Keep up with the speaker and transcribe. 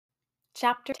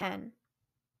Chapter 10.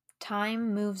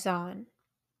 Time moves on.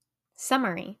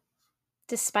 Summary.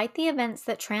 Despite the events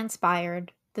that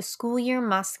transpired, the school year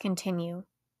must continue.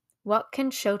 What can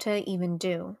Shota even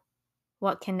do?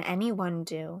 What can anyone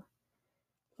do?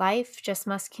 Life just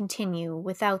must continue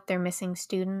without their missing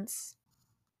students.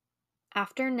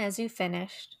 After Nezu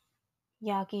finished,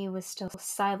 Yagi was still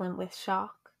silent with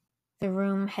shock. The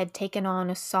room had taken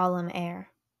on a solemn air.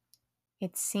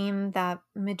 It seemed that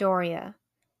Midoriya,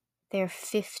 their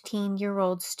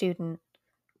 15-year-old student,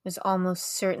 was almost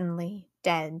certainly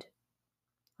dead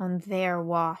on their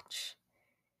watch,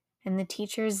 and the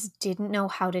teachers didn't know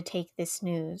how to take this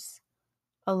news,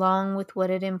 along with what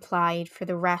it implied for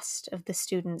the rest of the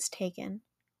students taken.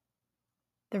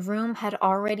 The room had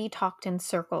already talked in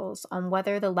circles on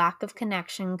whether the lack of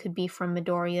connection could be from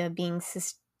Midoriya being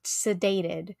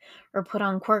sedated or put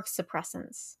on quirk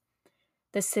suppressants.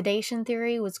 The sedation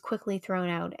theory was quickly thrown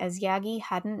out, as Yagi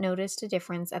hadn't noticed a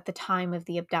difference at the time of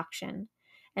the abduction,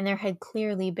 and there had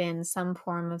clearly been some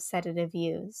form of sedative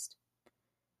used.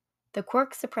 The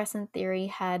quirk suppressant theory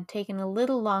had taken a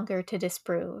little longer to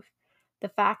disprove. The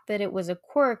fact that it was a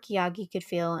quirk Yagi could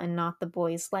feel and not the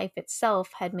boy's life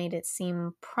itself had made it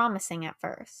seem promising at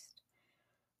first.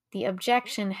 The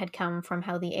objection had come from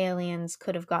how the aliens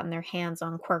could have gotten their hands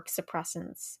on quirk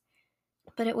suppressants,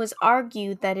 but it was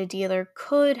argued that a dealer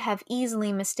could have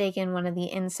easily mistaken one of the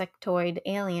insectoid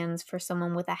aliens for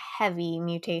someone with a heavy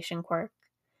mutation quirk.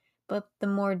 But the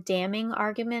more damning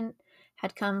argument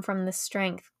had come from the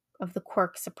strength of the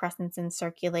quirk suppressants in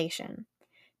circulation.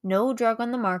 No drug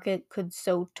on the market could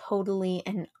so totally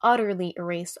and utterly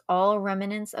erase all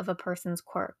remnants of a person's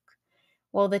quirk.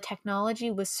 While the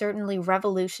technology was certainly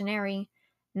revolutionary,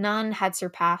 none had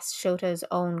surpassed Shota's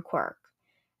own quirk,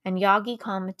 and Yagi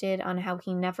commented on how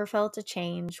he never felt a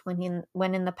change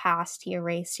when in the past he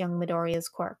erased young Midoriya's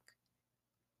quirk.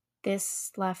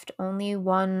 This left only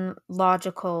one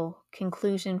logical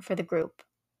conclusion for the group,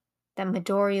 that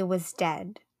Midoriya was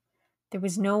dead. There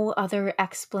was no other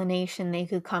explanation they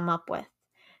could come up with.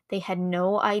 They had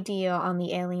no idea on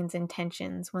the aliens'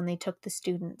 intentions when they took the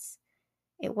students.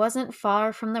 It wasn't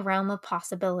far from the realm of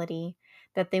possibility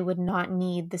that they would not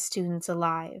need the students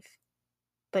alive.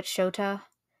 But Shota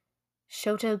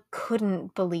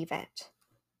couldn't believe it.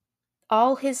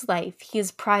 All his life, he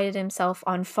has prided himself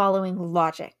on following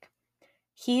logic.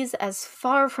 He's as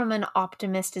far from an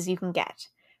optimist as you can get,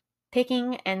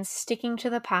 picking and sticking to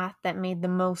the path that made the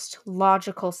most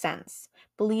logical sense,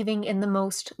 believing in the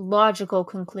most logical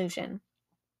conclusion.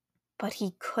 But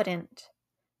he couldn't.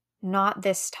 Not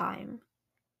this time.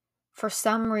 For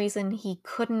some reason he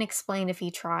couldn't explain if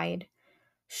he tried.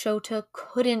 Shota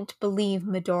couldn't believe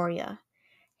Midoriya,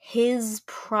 his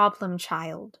problem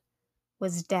child,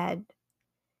 was dead.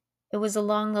 It was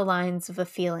along the lines of a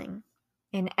feeling,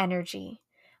 an energy,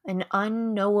 an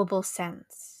unknowable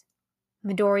sense.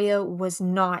 Midoriya was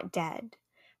not dead.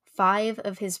 5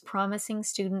 of his promising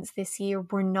students this year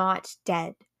were not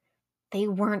dead. They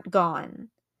weren't gone.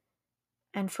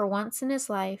 And for once in his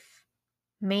life,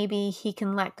 maybe he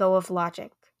can let go of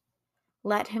logic.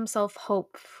 Let himself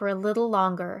hope for a little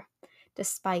longer,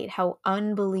 despite how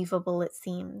unbelievable it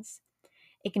seems.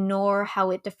 Ignore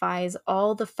how it defies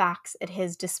all the facts at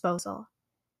his disposal.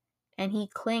 And he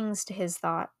clings to his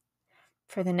thought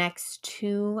for the next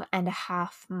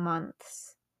 2.5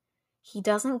 months. He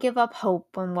doesn't give up hope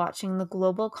when watching the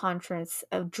global conference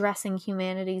addressing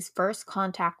humanity's first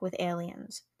contact with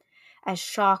aliens. As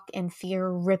shock and fear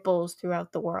ripples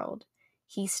throughout the world,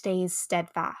 he stays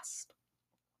steadfast.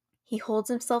 He holds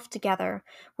himself together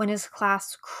when his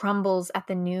class crumbles at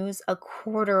the news a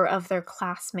quarter of their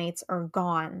classmates are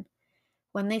gone.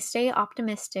 When they stay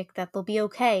optimistic that they'll be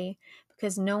okay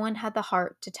because no one had the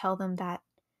heart to tell them that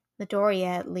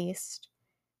Midoriya, at least,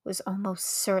 was almost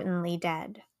certainly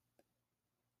dead.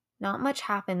 Not much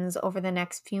happens over the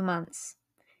next few months.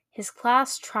 His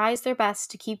class tries their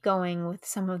best to keep going with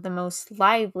some of the most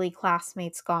lively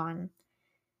classmates gone.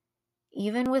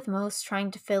 Even with most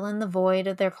trying to fill in the void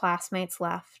of their classmates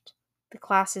left, the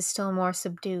class is still more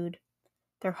subdued,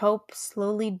 their hope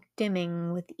slowly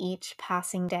dimming with each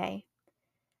passing day.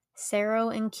 Sero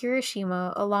and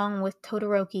Kirishima, along with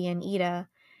Todoroki and Ida,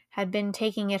 had been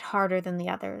taking it harder than the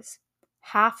others.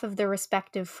 Half of their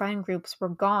respective friend groups were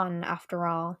gone, after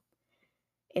all.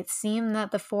 It seemed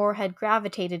that the 4 had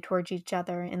gravitated towards each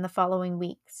other in the following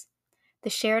weeks. The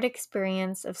shared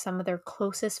experience of some of their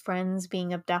closest friends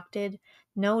being abducted,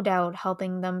 no doubt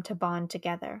helping them to bond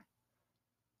together.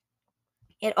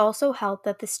 It also helped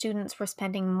that the students were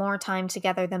spending more time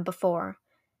together than before.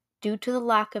 Due to the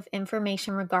lack of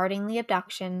information regarding the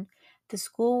abduction, the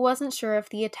school wasn't sure if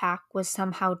the attack was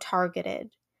somehow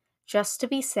targeted. Just to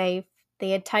be safe,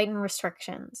 they had tightened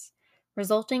restrictions,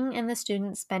 resulting in the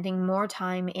students spending more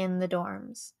time in the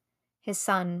dorms. His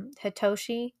son,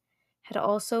 Hitoshi, had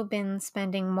also been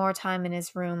spending more time in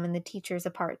his room in the teachers'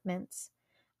 apartments.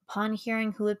 Upon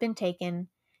hearing who had been taken,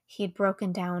 he had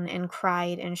broken down and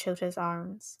cried in Shota's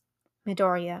arms.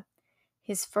 Midoriya,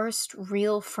 his first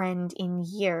real friend in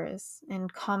years,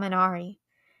 and Kaminari,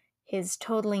 his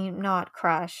totally not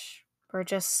crush, were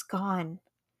just gone.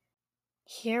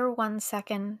 Here one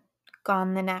second,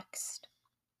 gone the next.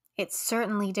 It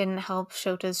certainly didn't help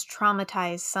Shota's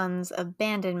traumatized son's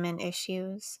abandonment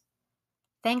issues.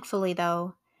 Thankfully,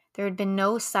 though, there had been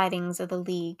no sightings of the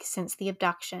League since the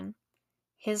abduction.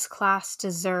 His class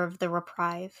deserved the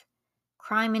reprieve.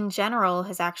 Crime in general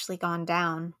has actually gone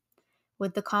down.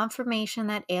 With the confirmation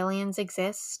that aliens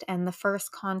exist and the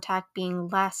first contact being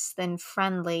less than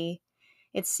friendly,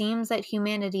 it seems that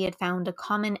humanity had found a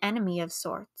common enemy of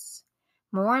sorts.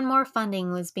 More and more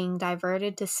funding was being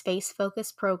diverted to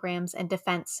space-focused programs and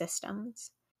defense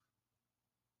systems.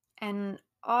 An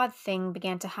odd thing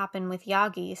began to happen with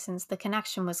Yagi since the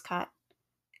connection was cut.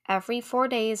 Every 4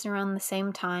 days around the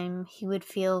same time, he would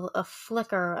feel a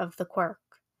flicker of the quirk.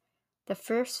 The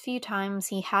first few times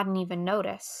he hadn't even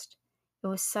noticed. It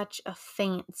was such a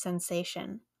faint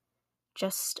sensation.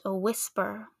 Just a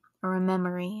whisper or a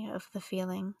memory of the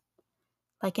feeling.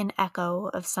 Like an echo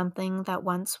of something that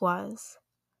once was.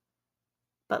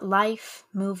 But life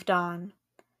moved on.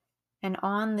 And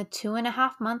on the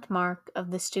 2.5-month mark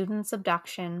of the student's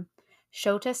abduction,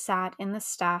 Shota sat in the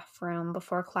staff room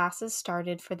before classes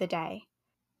started for the day.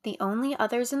 The only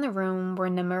others in the room were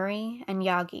Nemuri and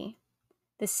Yagi.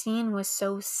 The scene was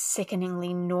so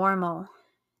sickeningly normal.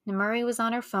 Nemuri was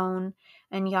on her phone,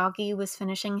 and Yagi was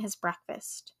finishing his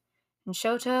breakfast, and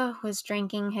Shota was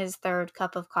drinking his 3rd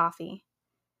cup of coffee.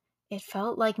 It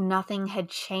felt like nothing had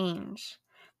changed,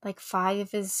 like 5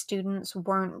 of his students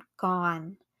weren't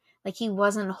gone, like he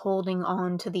wasn't holding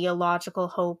on to the illogical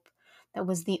hope that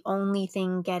was the only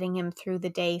thing getting him through the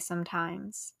day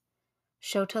sometimes.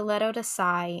 Shota let out a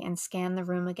sigh and scanned the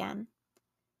room again.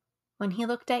 When he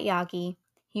looked at Yagi,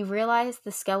 he realized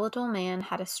the skeletal man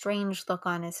had a strange look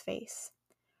on his face.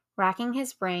 Racking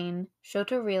his brain,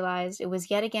 Shota realized it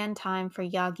was yet again time for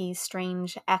Yagi's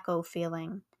strange echo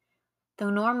feeling, though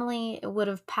normally it would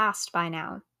have passed by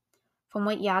now. From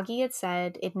what Yagi had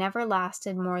said, it never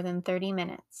lasted more than 30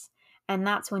 minutes, and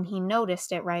that's when he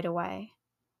noticed it right away.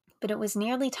 But it was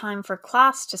nearly time for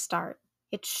class to start.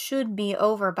 It should be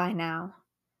over by now.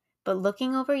 But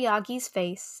looking over Yagi's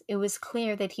face, it was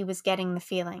clear that he was getting the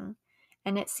feeling,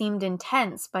 and it seemed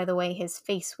intense by the way his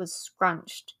face was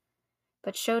scrunched.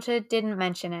 But Shota didn't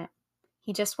mention it.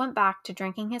 He just went back to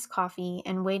drinking his coffee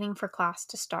and waiting for class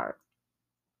to start.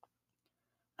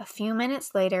 A few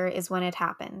minutes later is when it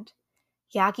happened.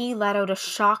 Yagi let out a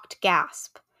shocked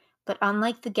gasp, but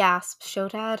unlike the gasp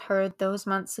Shota had heard those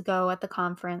months ago at the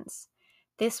conference,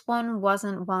 this one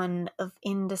wasn't one of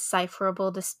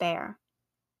indecipherable despair.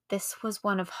 This was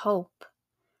one of hope.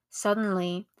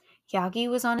 Suddenly, Yagi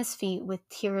was on his feet with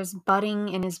tears budding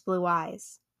in his blue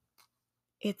eyes.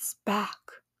 "It's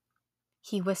back,"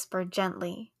 he whispered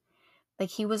gently,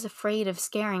 like he was afraid of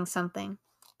scaring something.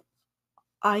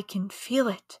 "I can feel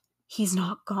it. He's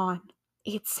not gone.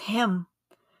 It's him.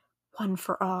 One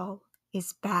for All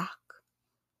is back."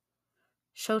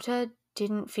 Shota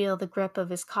didn't feel the grip of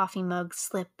his coffee mug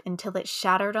slip until it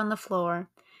shattered on the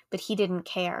floor, but he didn't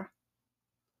care.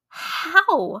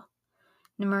 "How?"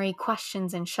 Nemuri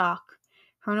questions in shock.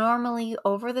 Her normally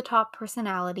over-the-top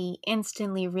personality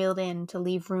instantly reeled in to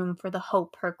leave room for the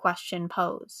hope her question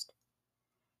posed.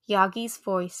 Yagi's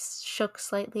voice shook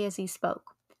slightly as he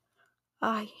spoke.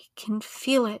 "I can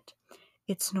feel it.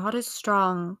 It's not as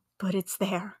strong, but it's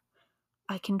there.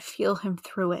 I can feel him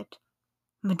through it.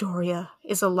 Midoriya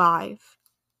is alive."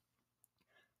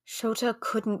 Shota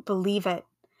couldn't believe it.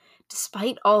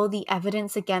 Despite all the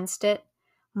evidence against it,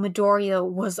 Midoriya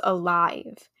was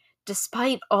alive.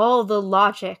 Despite all the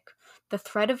logic, the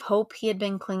thread of hope he had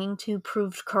been clinging to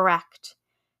proved correct.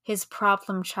 His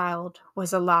problem child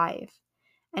was alive.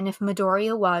 And if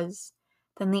Midoriya was,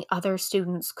 then the other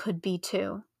students could be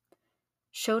too.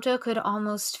 Shota could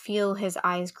almost feel his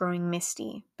eyes growing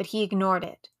misty, but he ignored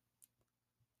it.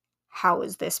 "How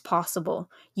is this possible?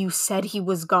 You said he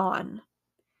was gone."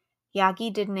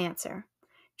 Yagi didn't answer,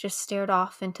 just stared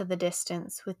off into the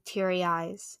distance with teary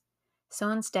eyes. So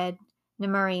instead,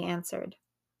 Nemuri answered.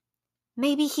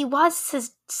 "Maybe he was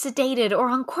sedated or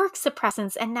on quirk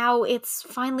suppressants and now it's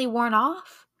finally worn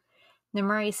off?"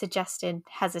 Nemuri suggested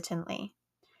hesitantly.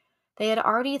 They had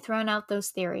already thrown out those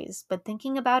theories, but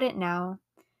thinking about it now,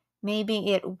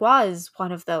 maybe it was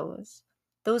one of those.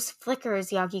 Those flickers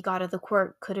Yagi got of the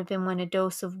quirk could have been when a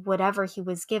dose of whatever he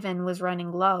was given was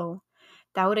running low.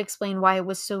 That would explain why it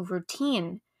was so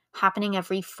routine, happening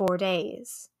every 4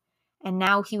 days. And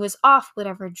now he was off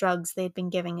whatever drugs they'd been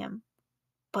giving him.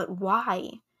 But why?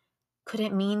 Could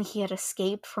it mean he had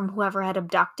escaped from whoever had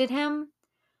abducted him?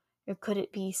 Or could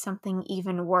it be something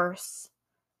even worse?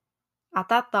 At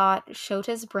that thought,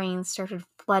 Shota's brain started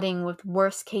flooding with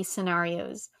worst-case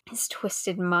scenarios his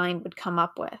twisted mind would come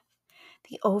up with.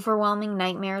 The overwhelming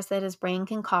nightmares that his brain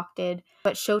concocted,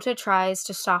 but Shota tries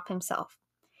to stop himself.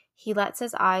 He lets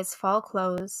his eyes fall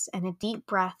closed, and a deep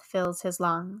breath fills his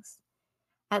lungs.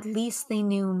 At least they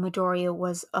knew Midoriya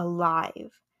was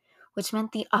alive, which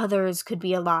meant the others could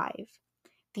be alive.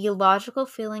 The illogical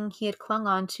feeling he had clung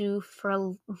onto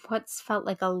for what's felt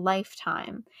like a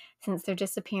lifetime since their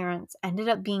disappearance ended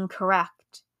up being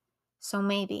correct. So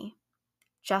maybe,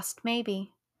 just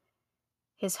maybe,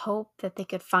 his hope that they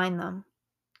could find them,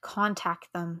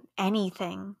 contact them,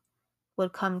 anything,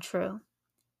 would come true.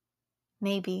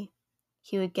 Maybe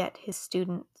he would get his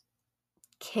students,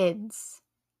 kids,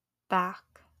 back.